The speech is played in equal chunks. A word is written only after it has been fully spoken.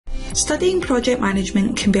Studying project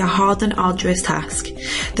management can be a hard and arduous task.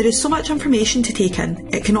 There is so much information to take in,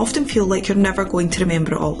 it can often feel like you're never going to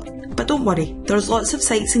remember it all. But don't worry, there's lots of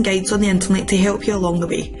sites and guides on the internet to help you along the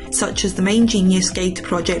way, such as the MindGenius Guide to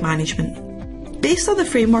Project Management. Based on the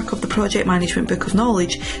framework of the Project Management Book of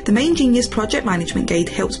Knowledge, the MindGenius Project Management Guide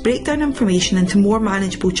helps break down information into more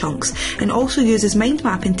manageable chunks and also uses mind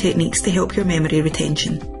mapping techniques to help your memory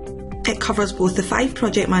retention. It covers both the 5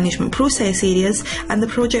 project management process areas and the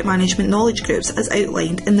project management knowledge groups as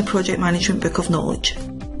outlined in the Project Management Book of Knowledge.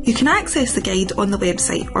 You can access the guide on the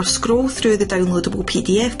website or scroll through the downloadable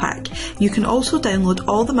PDF pack. You can also download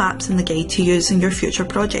all the maps in the guide to use in your future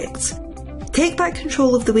projects. Take back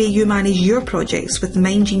control of the way you manage your projects with the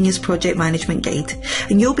MindGenius Project Management Guide,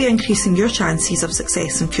 and you'll be increasing your chances of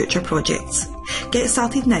success in future projects. Get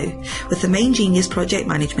started now with the MindGenius Project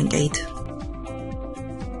Management Guide.